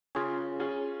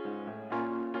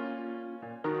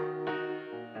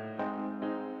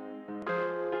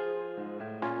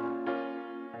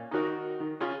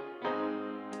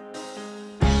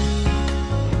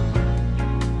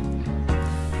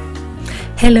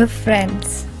Hello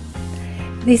friends,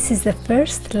 this is the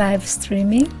first live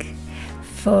streaming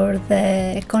for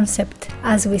the concept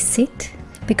as we sit,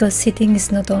 because sitting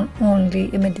is not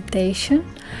only a meditation,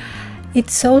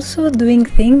 it's also doing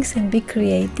things and be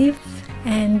creative.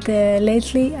 And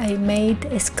lately I made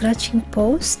a scratching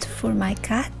post for my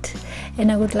cat,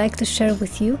 and I would like to share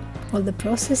with you all the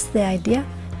process, the idea.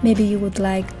 Maybe you would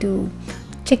like to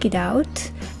check it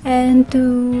out and to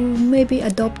maybe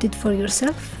adopt it for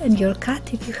yourself and your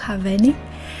cat if you have any.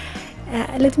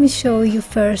 Let me show you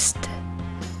first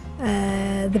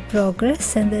the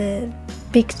progress and the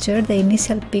picture, the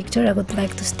initial picture I would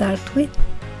like to start with.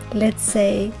 Let's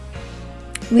say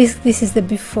this is the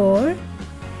before.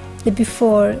 The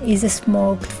before is a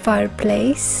smoked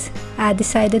fireplace. I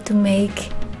decided to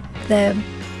make the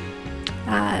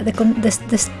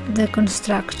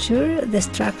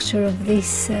structure of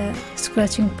this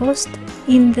scratching post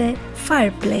in the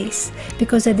fireplace,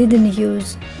 because I didn't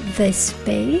use the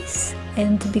space,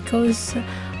 and because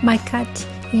my cat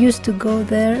used to go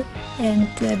there, and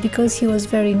because he was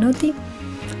very naughty,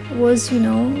 was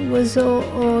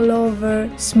all over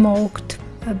smoked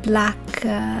black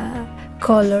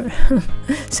color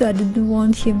so I didn't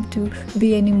want him to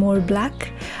be any more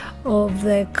black of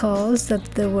the coals that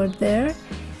they were there.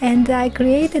 And I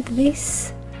created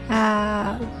this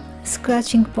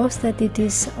scratching post that it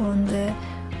is on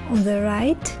the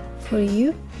right for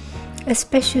you, a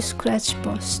special scratch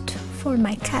post for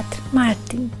my cat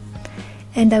Martin,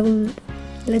 and I will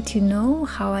let you know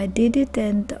how I did it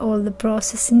and all the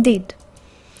process indeed.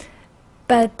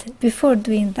 But before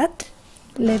doing that,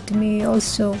 let me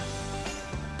also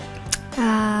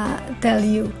tell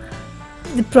you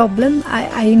the problem.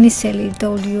 I initially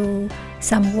told you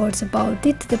some words about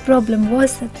it. The problem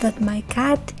was that my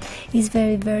cat is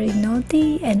very, very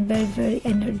naughty and very, very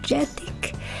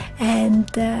energetic, and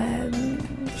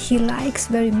he likes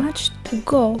very much to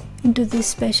go into this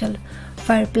special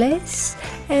fireplace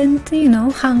and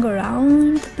hang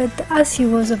around. But as he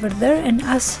was over there, and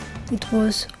as it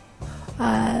was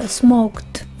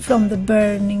smoked from the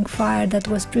burning fire that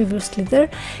was previously there,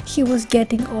 he was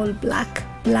getting all black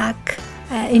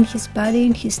in his body,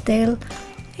 in his tail,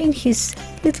 in his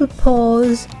little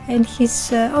paws, and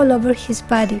his all over his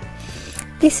body.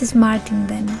 This is Martin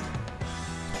then.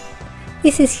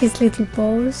 This is his little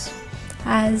paws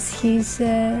as he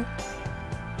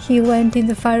went in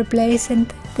the fireplace,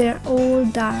 and they're all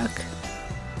dark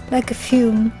like a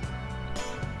fume,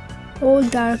 all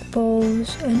dark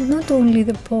paws. And not only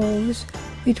the paws,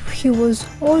 he was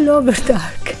all over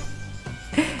dark.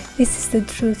 This is the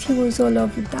truth, he was all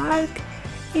over dark,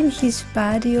 in his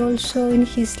body also, in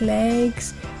his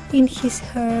legs, in his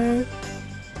hair.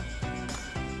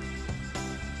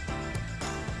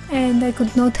 And I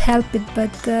could not help it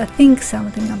but do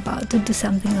something about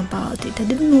it. I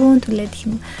didn't want to let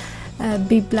him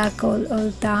be black all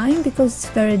the time, because it's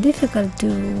very difficult to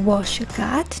wash a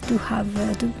cat, to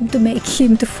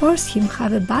force him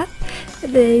have a bath.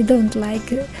 They don't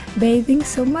like bathing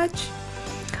so much.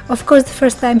 Of course, the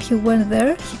first time he went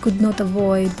there, he could not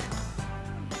avoid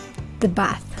the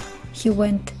bath. He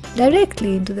went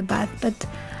directly into the bath, but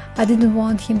I didn't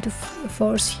want him to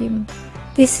force him.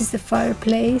 This is the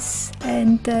fireplace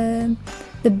and the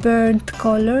burnt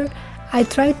color. I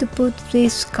tried to put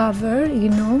this cover,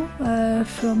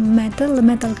 from metal, a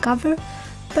metal cover,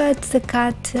 but the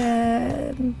cat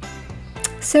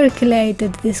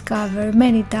circulated this cover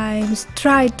many times,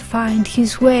 tried to find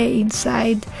his way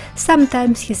inside.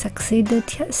 Sometimes he succeeded,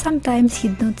 sometimes he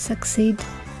did not succeed.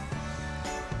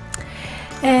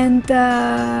 And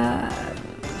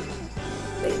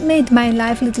it made my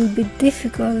life a little bit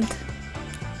difficult,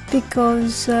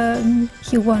 because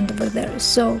he went over there.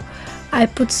 So I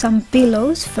put some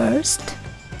pillows first.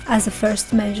 As a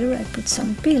first measure, I put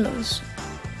some pillows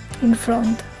in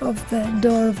front of the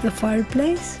door of the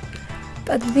fireplace.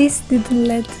 But this didn't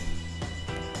let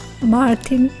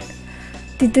Martin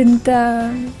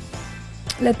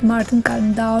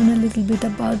calm down a little bit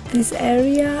about this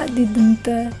area. Didn't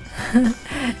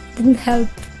help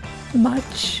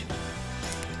much.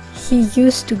 He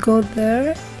used to go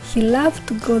there, he loved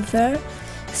to go there.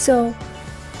 So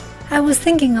I was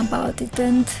thinking about it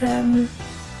and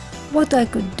what I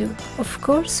could do. Of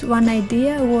course, one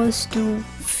idea was to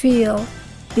fill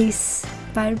this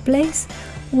fireplace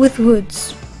with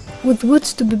woods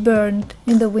to be burned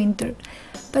in the winter.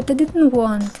 But I didn't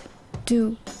want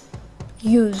to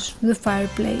use the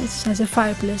fireplace as a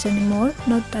fireplace anymore,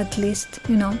 not at least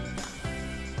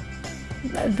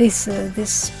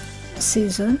this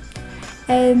season.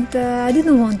 And I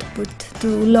didn't want to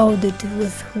load it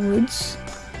with woods.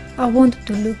 I wanted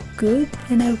to look good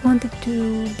and I wanted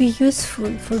to be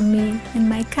useful for me and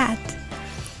my cat.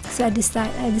 So I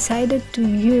decided to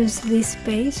use this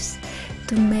space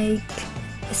to make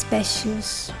a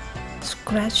spacious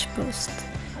scratch post,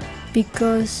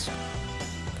 because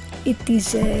it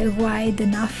is a wide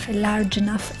enough, a large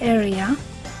enough area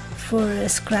for a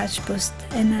scratch post.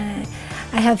 And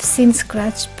I have seen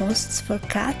scratch posts for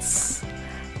cats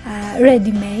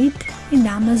ready-made in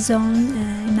Amazon,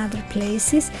 in other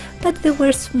places, but they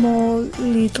were small,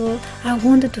 little. I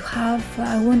wanted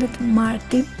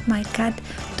Marty, my cat,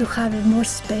 to have a more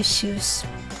spacious,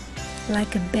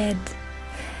 like a bed,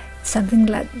 something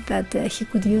like that he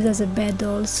could use as a bed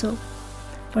also.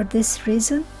 For this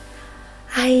reason,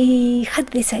 I had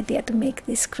this idea to make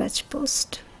this scratch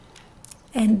post,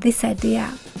 and this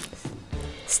idea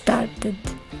started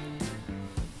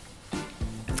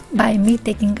by me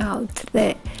taking out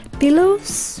the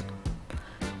pillows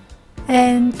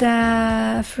and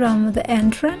from the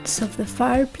entrance of the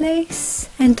fireplace,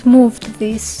 and moved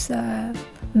this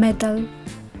metal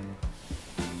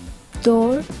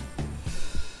door,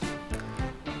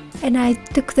 and I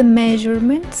took the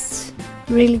measurements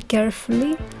really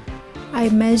carefully. I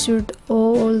measured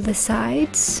all the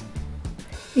sides.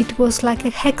 It was like a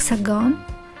hexagon,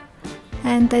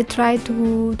 and I tried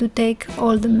to take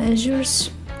all the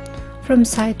measures from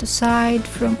side to side,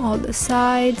 from all the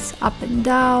sides, up and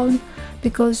down,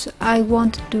 because I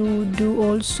wanted to do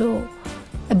also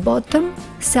a bottom,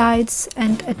 sides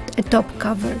and a top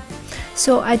cover.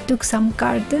 So I took some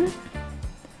carton,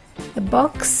 a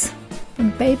box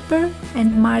and paper,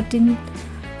 and Martin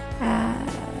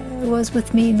was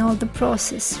with me in all the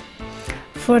process.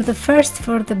 For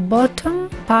the bottom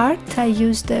part, I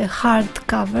used a hard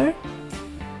cover,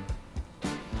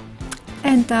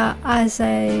 and as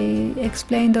I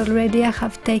explained already, I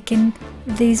have taken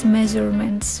these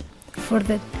measurements for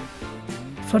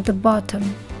the bottom.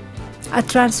 I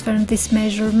transferred these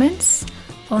measurements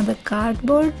on the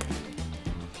cardboard,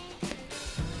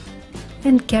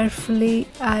 and carefully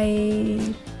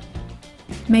I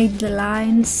made the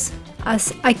lines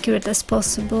as accurate as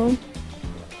possible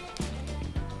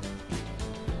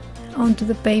onto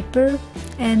the paper,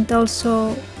 and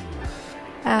also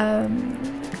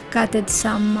cutted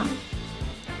some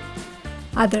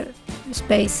other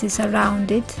spaces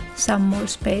around it, some more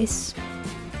space,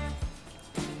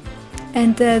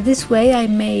 and this way I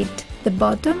made the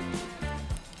bottom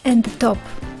and the top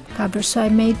cover. So I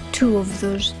made two of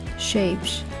those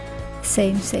shapes,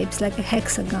 same shapes, like a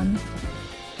hexagon.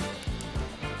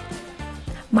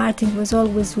 Martin was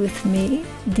always with me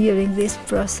during this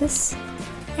process,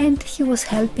 and he was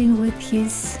helping with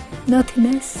his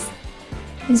naughtiness,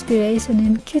 inspiration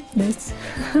and cuteness.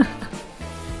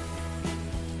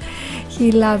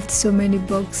 He loved so many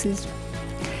boxes.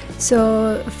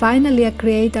 So finally I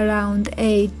create around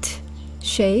 8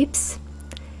 shapes,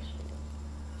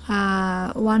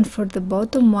 one for the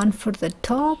bottom, one for the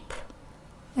top,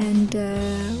 and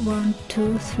 1,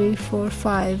 2, 3, 4,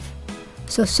 5.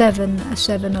 So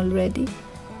 7 already.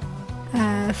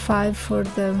 5 for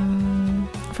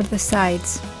the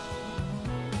sides.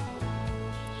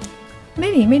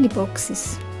 Many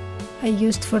boxes I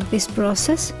used for this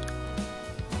process,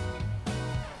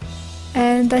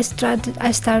 and I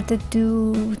started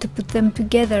to put them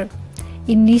together.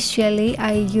 Initially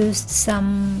I used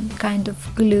some kind of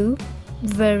glue,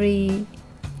 very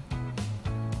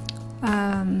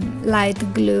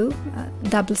light glue,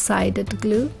 double-sided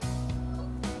glue,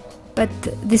 but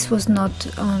this was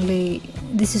only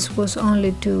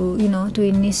to, to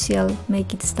initial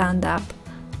make it stand up,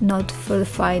 not for the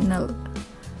final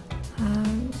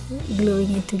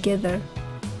gluing it together.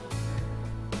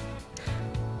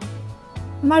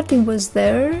 Martin was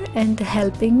there and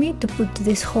helping me to put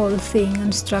this whole thing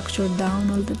and structure down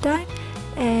all the time,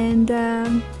 and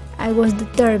I was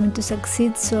determined to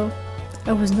succeed, so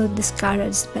I was not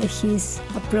discouraged by his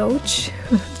approach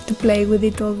to play with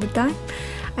it all the time.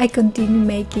 I continued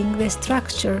making the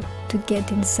structure to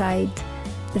get inside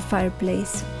the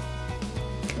fireplace.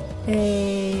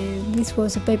 This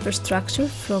was a paper structure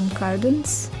from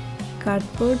cardboards,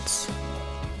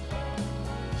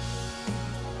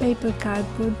 paper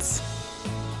cardboards,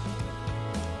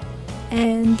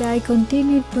 and I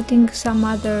continued putting some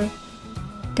other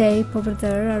tape over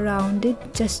there around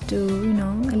it, just to,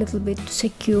 a little bit to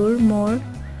secure more.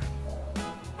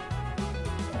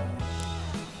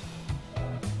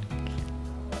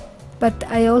 But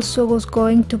I also was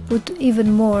going to put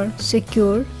even more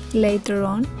secure later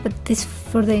on, but this,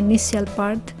 for the initial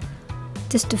part,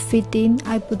 just to fit in,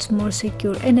 I put more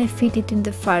secure, and I fit it in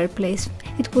the fireplace.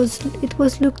 It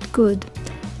was looked good,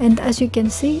 and as you can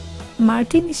see,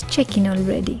 Martin is checking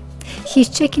already. He's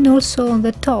checking also on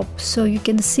the top, so you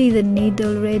can see the need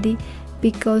already,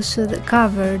 because the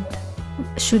cover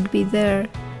should be there,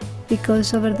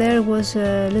 because over there was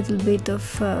a little bit of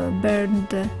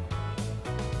burned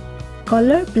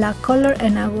color, black color,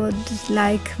 and I would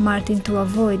like Martin to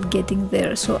avoid getting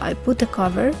there, so I put a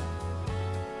cover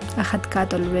I had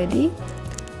cut already.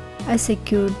 I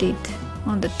secured it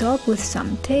on the top with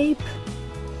some tape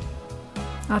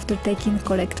after taking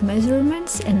correct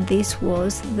measurements, and this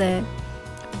was the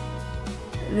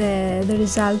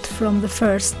result from the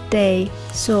first day.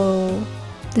 So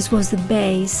this was the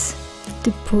base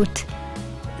to put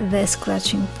the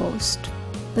scratching post,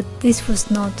 but this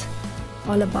was not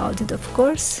all about it, of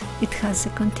course. It has a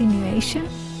continuation.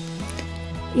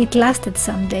 It lasted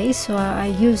some days, so I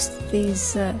used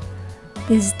these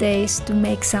days to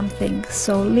make something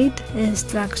solid, a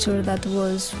structure that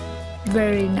was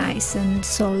very nice and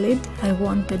solid. I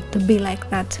wanted to be like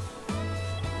that.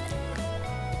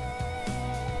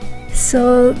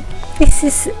 So this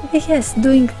is, yes,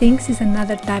 doing things is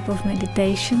another type of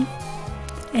meditation,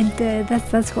 and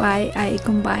that's why I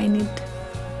combine it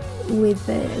with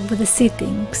the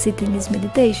sitting. Sitting is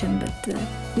meditation, but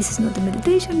this is not a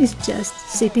meditation, it's just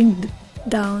sitting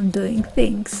down doing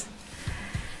things.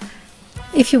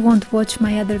 If you want to watch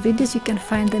my other videos, you can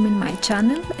find them in my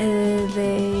channel.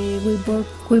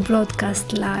 We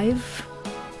broadcast live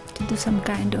to do some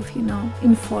kind of, you know,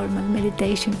 informal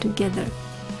meditation together.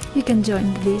 You can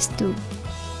join these too.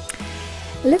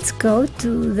 Let's go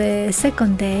to the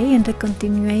second day and the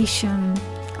continuation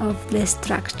of the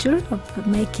structure of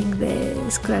making the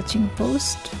scratching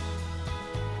post,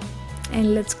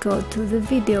 and let's go to the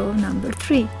video number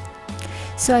 3.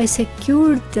 So I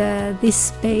secured this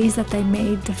space that I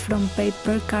made from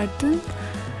paper carton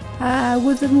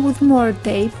with more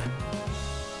tape,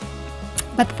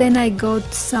 but then I got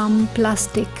some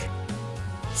plastic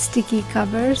sticky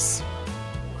covers,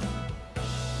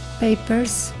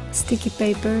 papers, sticky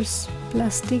papers,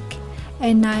 plastic,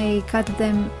 and I cut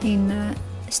them in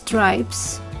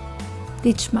stripes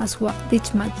this much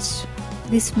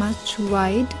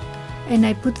wide, and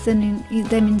I put them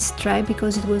in stripe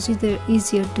because it was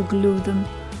easier to glue them.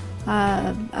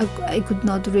 I could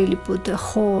not really put a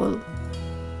whole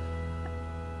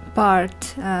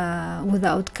part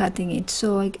without cutting it,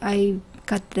 so I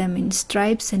cut them in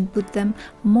stripes and put them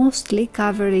mostly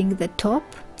covering the top,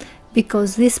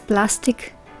 because this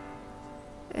plastic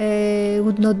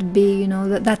would not be, you know,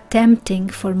 that tempting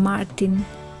for Martin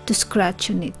to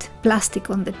scratch on it. Plastic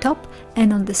on the top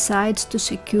and on the sides to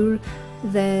secure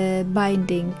the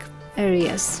binding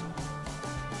areas.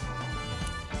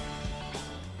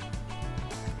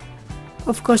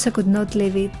 Of course, I could not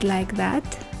leave it like that.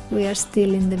 We are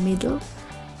still in the middle,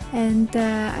 and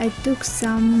I took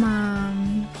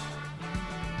some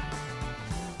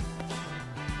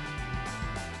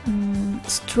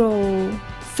straw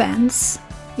fans,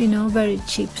 you know, very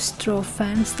cheap straw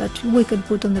fans that we could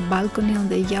put on the balcony, on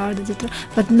the yard, etc.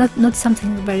 But not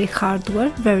something very hardware,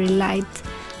 very light,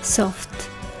 soft,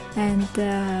 and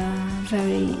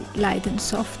very light and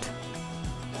soft.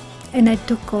 And I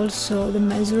took also the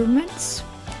measurements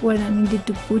where I needed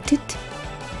to put it,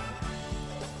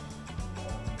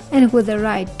 and with the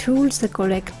right tools, the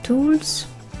correct tools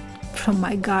from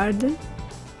my garden,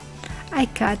 I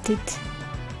cut it.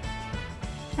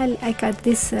 I cut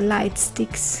these light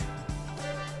sticks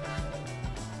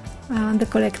on the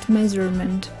correct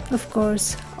measurement. Of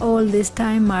course, all this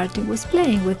time Martin was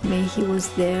playing with me. He was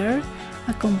there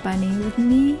accompanying with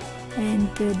me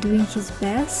and doing his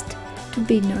best to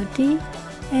be naughty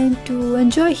and to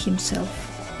enjoy himself.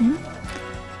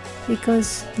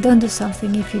 Because don't do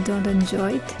something if you don't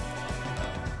enjoy it.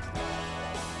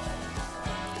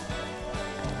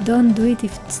 Don't do it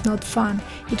if it's not fun.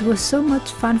 It was so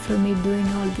much fun for me doing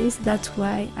all this, that's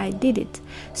why I did it.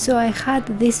 So I had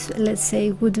this, let's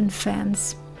say, wooden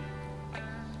fence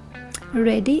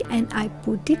ready, and I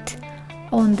put it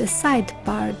on the side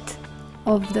part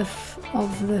of the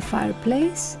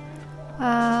fireplace,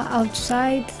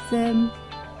 outside the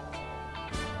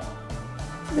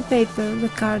paper, the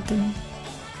carton.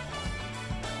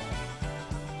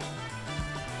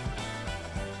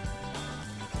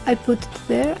 I put it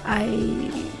there. I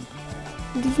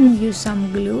didn't use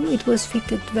some glue. It was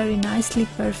fitted very nicely,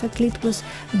 perfectly. It was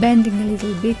bending a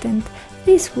little bit, and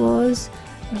this was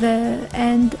the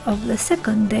end of the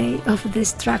second day of the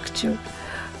structure.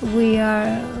 We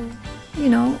are, you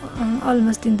know,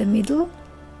 almost in the middle,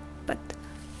 but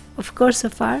of course so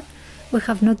far we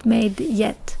have not made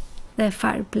yet the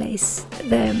fireplace,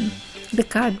 the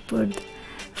cardboard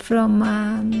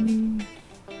from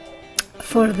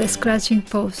for the scratching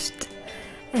post.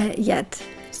 yet.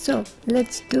 So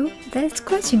let's do the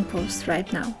scratching post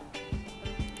right now.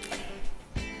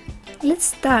 Let's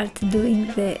start doing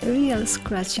the real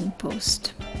scratching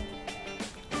post.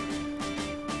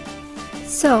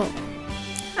 So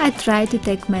I tried to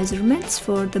take measurements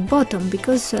for the bottom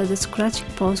because the scratching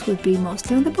post would be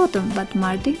mostly on the bottom, but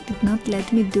Martin did not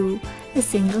let me do a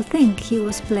single thing. He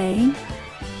was playing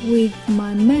with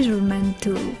my measurement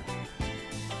tool.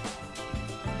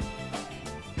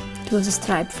 It was a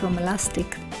stripe from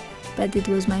elastic, but it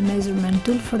was my measurement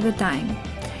tool for the time.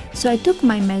 So I took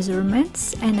my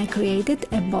measurements and I created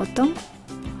a bottom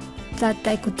that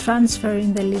I could transfer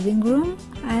in the living room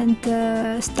and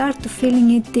start to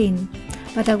filling it in.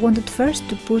 But I wanted first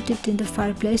to put it in the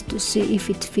fireplace to see if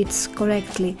it fits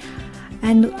correctly.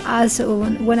 And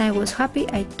when I was happy,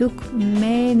 I took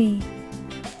many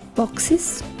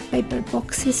boxes, paper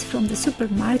boxes from the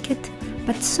supermarket,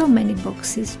 but so many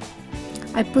boxes.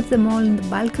 I put them all in the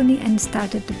balcony and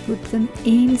started to put them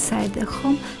inside the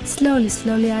home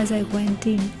slowly as I went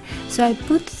in. So I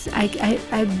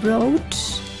brought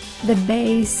the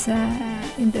base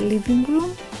in the living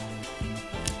room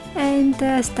and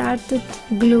started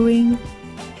gluing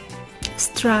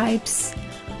stripes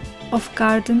of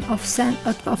carton of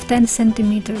 10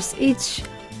 centimeters each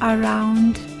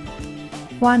around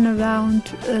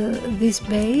this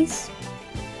base,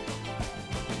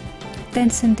 10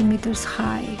 centimeters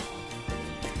high.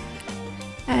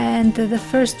 And the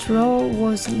first row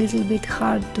was a little bit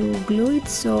hard to glue it,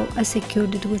 so I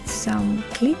secured it with some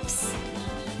clips,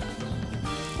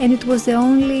 and it was the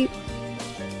only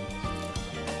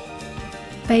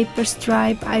paper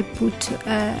stripe I put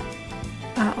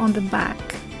on the back.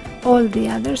 All the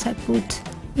others I put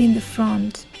in the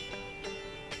front.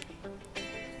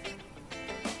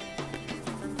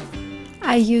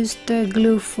 I used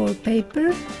glue for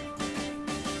paper.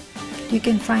 You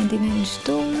can find in any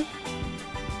store.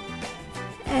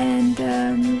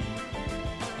 And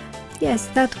yes,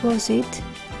 that was it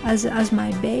as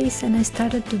my base, and I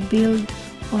started to build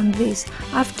on this.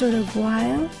 After a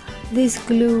while, this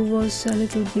glue was a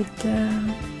little bit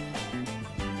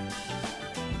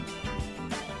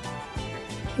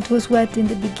it was wet in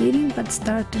the beginning, but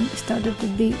started to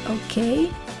be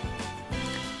okay.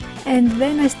 And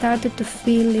then I started to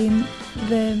fill in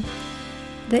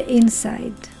the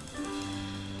inside,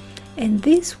 and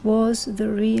this was the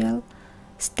real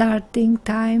starting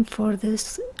time for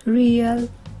this real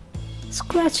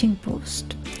scratching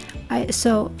post. I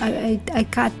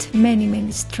cut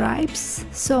many stripes,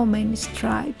 so many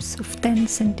stripes of 10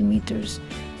 centimeters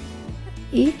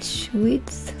each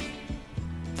width.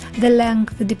 The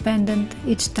length dependent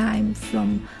each time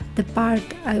from the part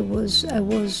I was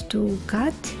to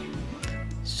cut.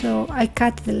 So I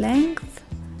cut the length,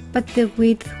 but the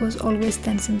width was always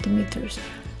 10 centimeters.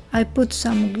 I put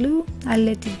some glue, I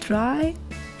let it dry,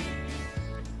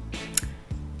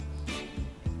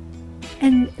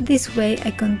 and this way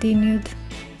I continued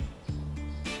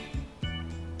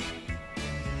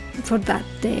for that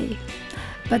day.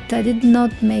 But I did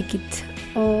not make it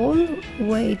all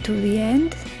way to the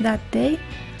end that day.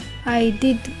 I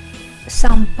did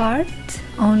some part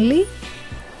only,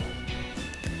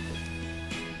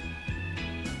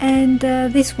 and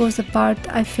this was the part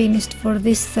I finished for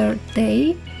this third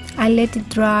day. I let it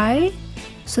dry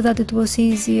so that it was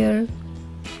easier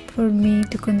for me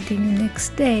to continue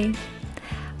next day.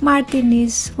 Martin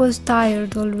was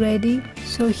tired already,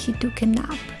 so he took a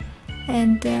nap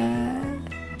and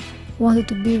wanted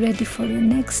to be ready for the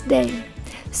next day.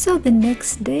 So the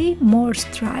next day, more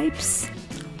stripes,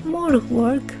 more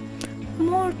work,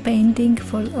 more painting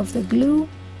of the glue,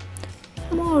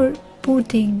 more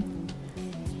putting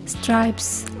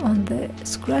stripes on the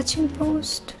scratching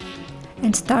post,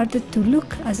 and started to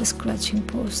look as a scratching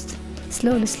post,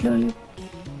 slowly.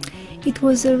 It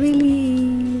was a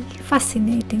really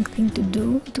fascinating thing to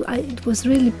do. It was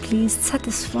really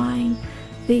satisfying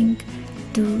thing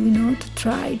to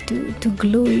try to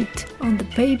glue it on the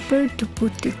paper, to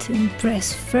put it and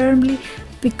press firmly,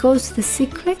 because the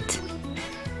secret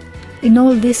in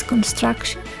all this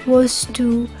construction was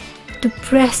to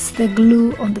press the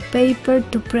glue on the paper,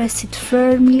 to press it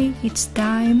firmly each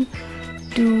time,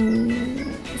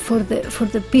 for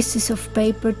the pieces of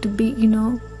paper to be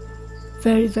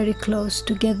very close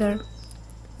together.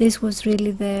 This was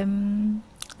really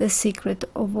the secret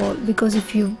of all, because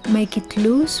if you make it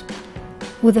loose,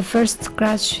 with the first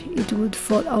scratch it would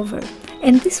fall over.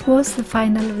 And this was the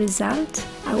final result.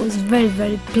 I was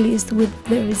very pleased with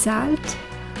the result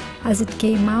as it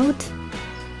came out.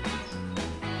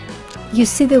 You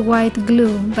see the white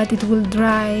glue, but it will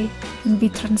dry and be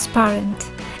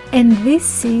transparent. And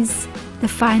this is the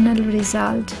final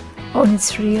result on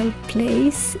its real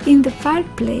place in the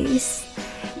fireplace,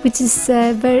 which is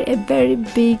a very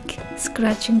big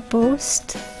scratching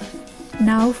post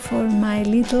now for my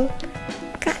little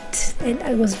cat. And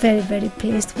I was very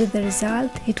pleased with the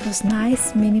result. It was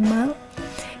nice, minimal.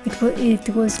 It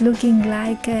was looking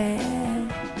like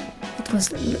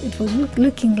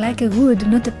looking like a wood,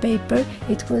 not a paper.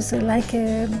 It was like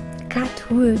a cat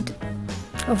wood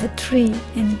of a tree,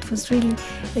 and it was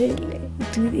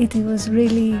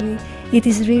really it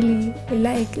is really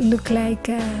like look like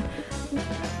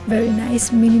very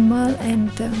nice, minimal,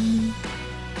 and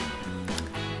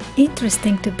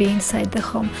interesting to be inside the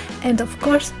home. And of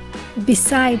course,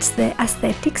 besides the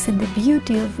aesthetics and the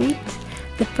beauty of it,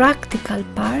 the practical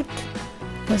part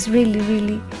was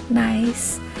really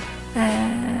nice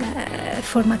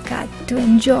for my cat to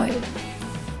enjoy.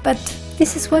 But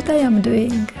this is what I am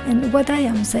doing and what I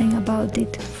am saying about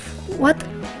it. What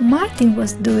Martin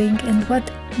was doing and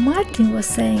what Martin was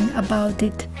saying about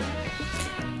it.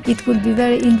 It will be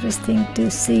very interesting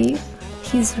to see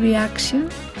his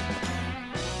reaction.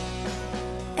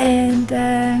 And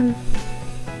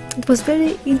it was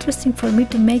very interesting for me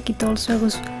to make it also.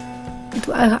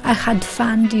 I had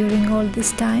fun during all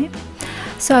this time.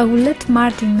 So I will let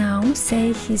Martin now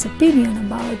say his opinion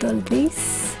about all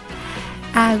this.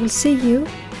 I will see you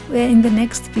in the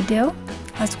next video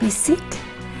as we sit,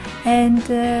 and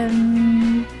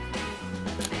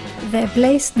the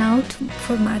place now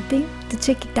for Martin to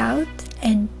check it out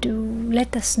and to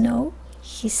let us know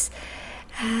his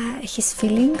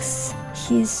feelings,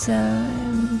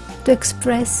 to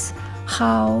express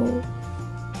how,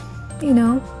 you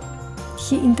know,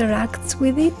 he interacts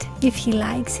with it, if he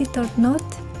likes it or not.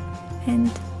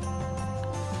 And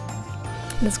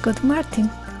let's go to Martin.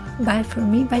 Bye for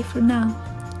me, bye for now.